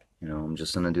 I'm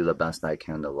just gonna do the best I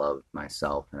can to love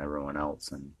myself and everyone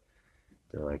else. And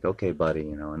they're like, okay,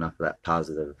 buddy, enough of that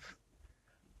positive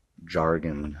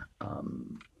jargon. I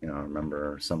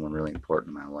remember someone really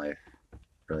important in my life,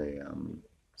 really,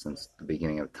 since the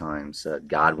beginning of time, said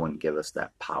God wouldn't give us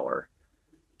that power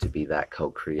to be that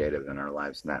co-creative in our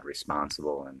lives and that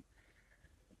responsible. And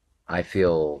I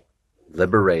feel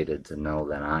liberated to know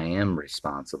that I am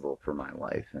responsible for my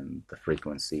life and the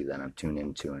frequency that I'm tuned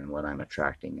into and what I'm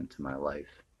attracting into my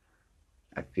life.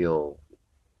 I feel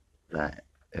that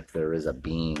if there is a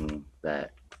being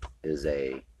that is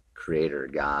a creator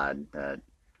God that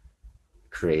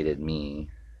created me,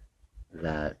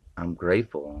 that I'm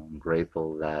grateful. I'm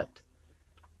grateful that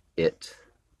it,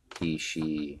 he,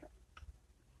 she,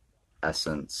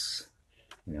 essence,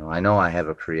 I know I have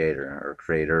a creator or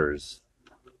creators,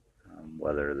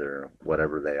 whether they're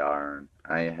whatever they are.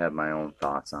 I have my own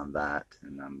thoughts on that,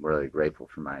 and I'm really grateful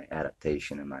for my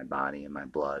adaptation in my body and my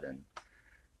blood and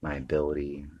my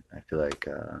ability. I feel like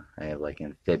I have like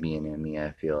amphibian in me.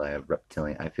 I feel I have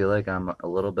reptilian. I feel like I'm a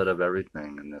little bit of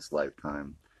everything in this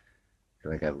lifetime. I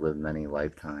feel like I've lived many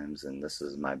lifetimes, and this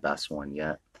is my best one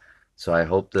yet. So I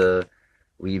hope to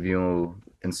leave you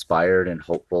inspired and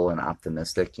hopeful and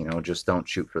optimistic. Just don't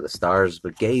shoot for the stars,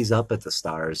 but gaze up at the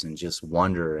stars and just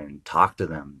wonder and talk to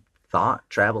them. Thought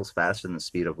travels faster than the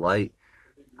speed of light.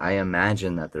 I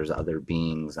imagine that there's other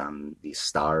beings on these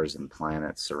stars and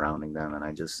planets surrounding them, and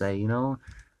I just say,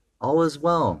 all is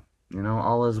well.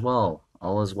 All is well.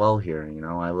 All is well here.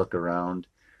 I look around.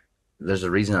 There's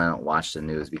a reason I don't watch the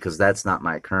news because that's not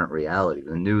my current reality.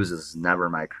 The news is never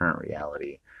my current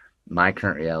reality. My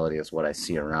current reality is what I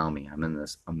see around me. I'm in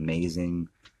this amazing,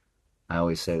 I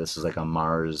always say this is like a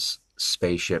Mars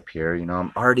spaceship here.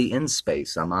 I'm already in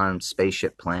space. I'm on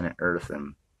spaceship planet Earth,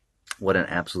 and what an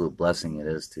absolute blessing it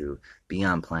is to be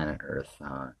on planet Earth.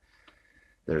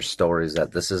 There's stories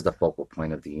that this is the focal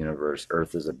point of the universe.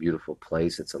 Earth is a beautiful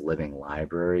place. It's a living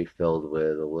library filled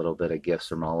with a little bit of gifts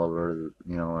from all over,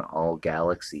 all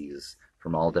galaxies,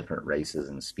 from all different races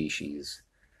and species.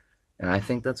 And I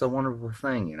think that's a wonderful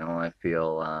thing. I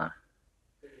feel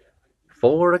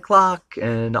 4 o'clock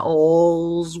and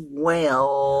all's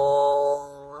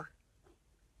well.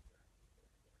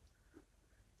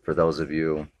 For those of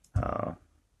you,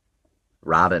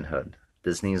 Robin Hood,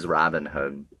 Disney's Robin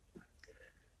Hood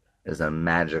is a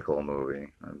magical movie.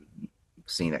 I've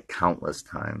seen it countless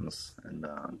times. And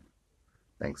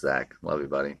thanks, Zach. Love you,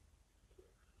 buddy.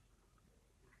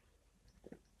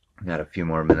 We got a few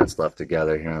more minutes left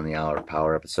together here on the Hour of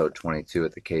Power, episode 22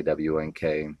 at the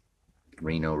KWNK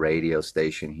Reno radio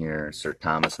station here. Sir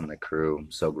Thomas and the crew, I'm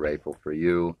so grateful for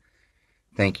you.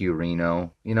 Thank you,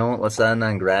 Reno. You know what? Let's end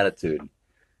on gratitude.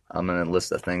 I'm going to list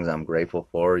the things I'm grateful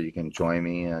for. You can join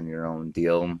me on your own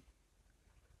deal.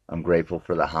 I'm grateful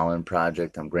for the Holland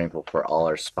Project. I'm grateful for all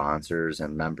our sponsors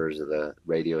and members of the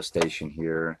radio station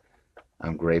here.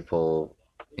 I'm grateful.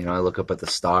 I look up at the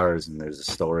stars, and there's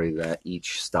a story that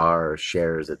each star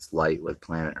shares its light with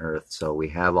planet Earth. So we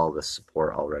have all this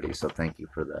support already. So thank you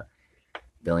for the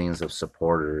billions of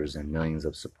supporters and millions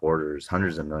of supporters,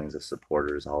 hundreds of millions of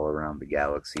supporters all around the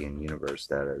galaxy and universe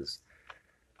that is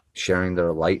sharing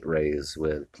their light rays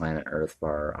with planet Earth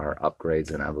for our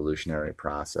upgrades and evolutionary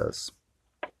process,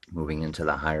 moving into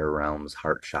the higher realms,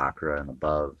 heart chakra and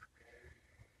above.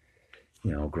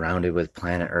 Grounded with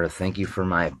planet Earth. Thank you for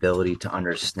my ability to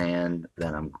understand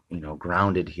that I'm,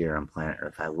 grounded here on planet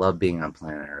Earth. I love being on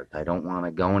planet Earth. I don't want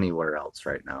to go anywhere else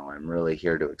right now. I'm really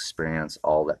here to experience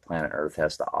all that planet Earth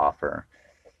has to offer.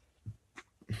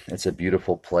 It's a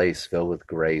beautiful place filled with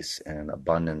grace and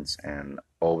abundance and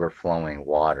overflowing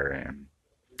water and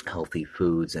healthy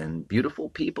foods and beautiful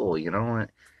people. I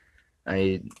had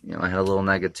a little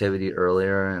negativity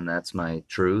earlier, and that's my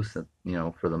truth,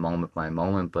 for the moment by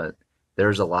moment, but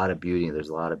there's a lot of beauty. There's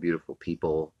a lot of beautiful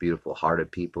people, beautiful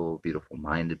hearted people, beautiful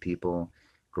minded people,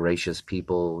 gracious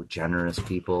people, generous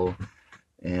people.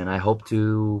 And I hope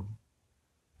to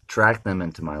attract them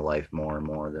into my life more and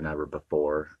more than ever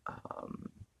before.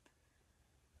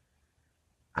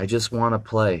 I just want to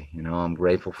play. I'm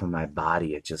grateful for my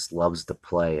body. It just loves to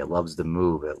play. It loves to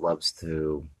move. It loves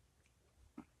to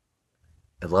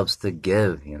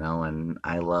give, and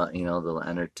I love,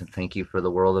 thank you for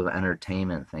the world of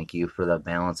entertainment. Thank you for the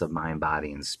balance of mind,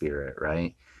 body, and spirit,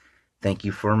 right? Thank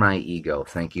you for my ego.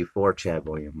 Thank you for Chad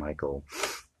William Michael.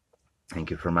 Thank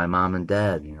you for my mom and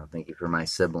dad. Thank you for my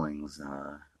siblings.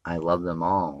 I love them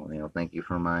all. Thank you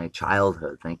for my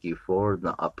childhood. Thank you for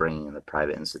the upbringing in the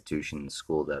private institution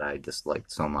school that I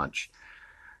disliked so much.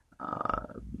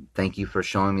 Thank you for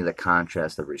showing me the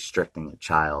contrast of restricting a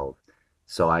child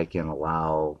so I can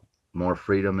allow more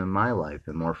freedom in my life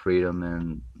and more freedom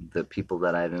in the people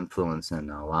that I've influenced,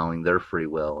 and allowing their free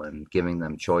will and giving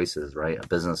them choices, right? A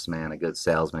businessman, a good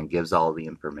salesman gives all the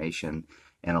information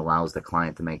and allows the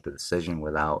client to make the decision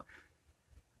without,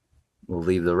 we'll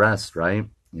leave the rest, right?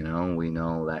 We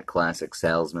know that classic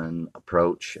salesman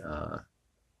approach.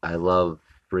 I love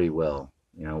free will,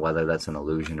 whether that's an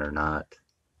illusion or not.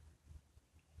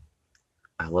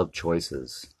 I love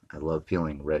choices. I love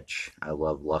feeling rich. I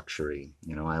love luxury.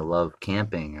 I love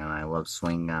camping and I love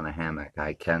swinging on a hammock.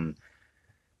 I can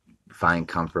find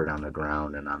comfort on the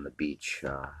ground and on the beach.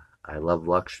 I love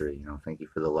luxury. Thank you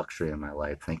for the luxury in my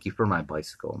life. Thank you for my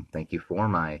bicycle. Thank you for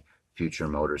my future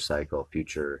motorcycle,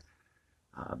 future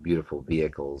beautiful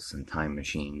vehicles and time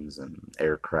machines and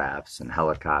aircrafts and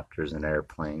helicopters and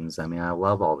airplanes. I mean, I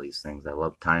love all these things. I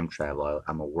love time travel.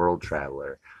 I'm a world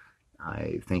traveler.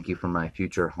 I thank you for my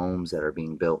future homes that are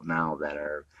being built now, that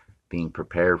are being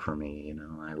prepared for me.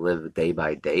 I live day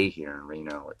by day here in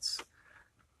Reno. It's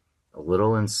a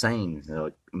little insane,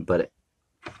 but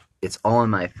it's all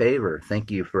in my favor. Thank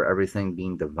you for everything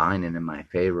being divine and in my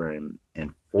favor, and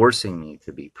forcing me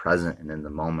to be present and in the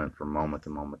moment, from moment to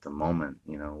moment to moment.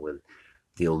 With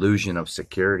the illusion of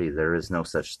security, there is no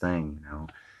such thing.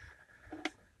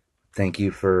 Thank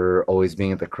you for always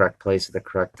being at the correct place at the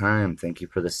correct time. Thank you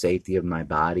for the safety of my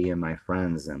body and my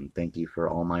friends, and thank you for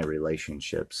all my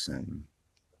relationships. And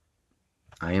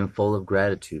I am full of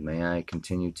gratitude. May I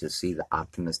continue to see the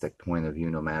optimistic point of view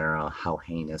no matter how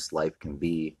heinous life can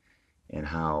be, and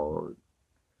how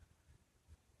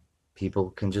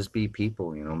people can just be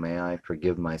people. May I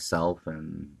forgive myself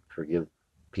and forgive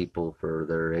people for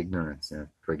their ignorance, and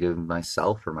forgive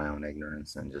myself for my own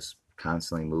ignorance, and just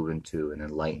constantly move into an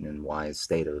enlightened and wise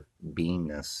state of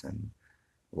beingness and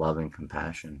love and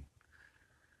compassion.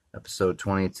 Episode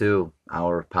 22,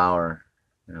 Hour of Power.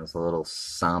 It's a little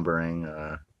sombering.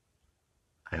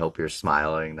 I hope you're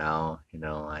smiling now.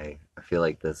 I feel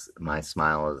like my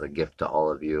smile is a gift to all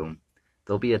of you.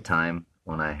 There'll be a time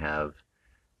when I have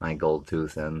my gold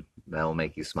tooth in that'll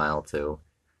make you smile too.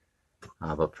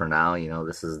 But for now,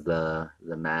 this is the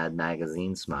Mad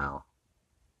Magazine smile.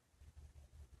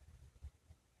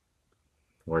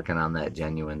 Working on that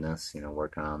genuineness,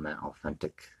 working on that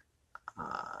authenticness.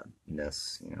 I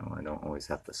don't always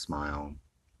have to smile.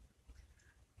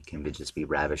 It can just be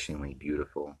ravishingly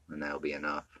beautiful, and that'll be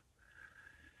enough.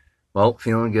 Well,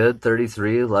 feeling good,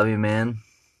 33, love you, man.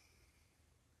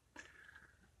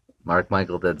 Mark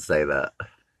Michael did say that.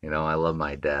 I love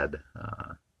my dad.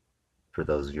 For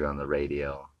those of you on the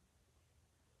radio,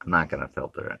 I'm not going to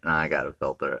filter it. No, I got to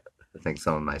filter it. I think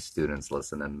some of my students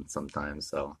listen in sometimes,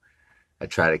 so I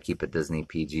try to keep it Disney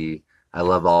PG. I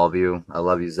love all of you. I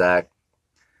love you, Zach.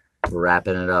 We're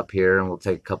wrapping it up here, and we'll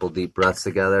take a couple deep breaths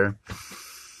together.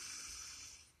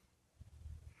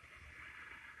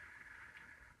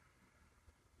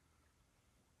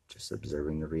 Just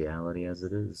observing the reality as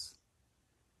it is.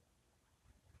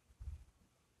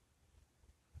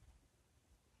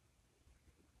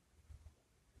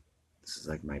 This is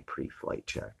like my pre-flight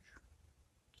check.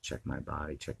 Check my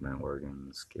body, check my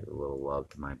organs, give a little love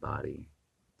to my body,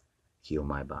 heal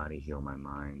my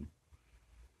mind,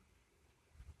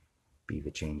 be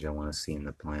the change I want to see in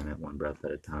the planet, one breath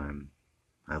at a time.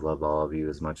 I love all of you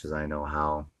as much as I know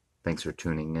how. Thanks for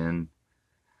tuning in.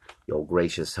 Your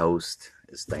gracious host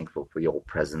is thankful for your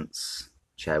presence.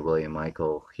 Chad William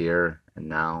Michael, here and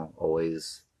now,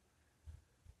 always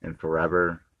and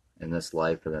forever, in this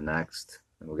life or the next.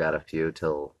 And we got a few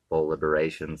till full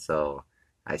liberation, so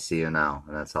I see you now,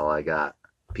 and that's all I got.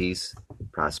 Peace,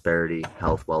 prosperity,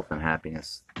 health, wealth, and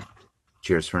happiness.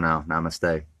 Cheers for now.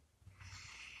 Namaste.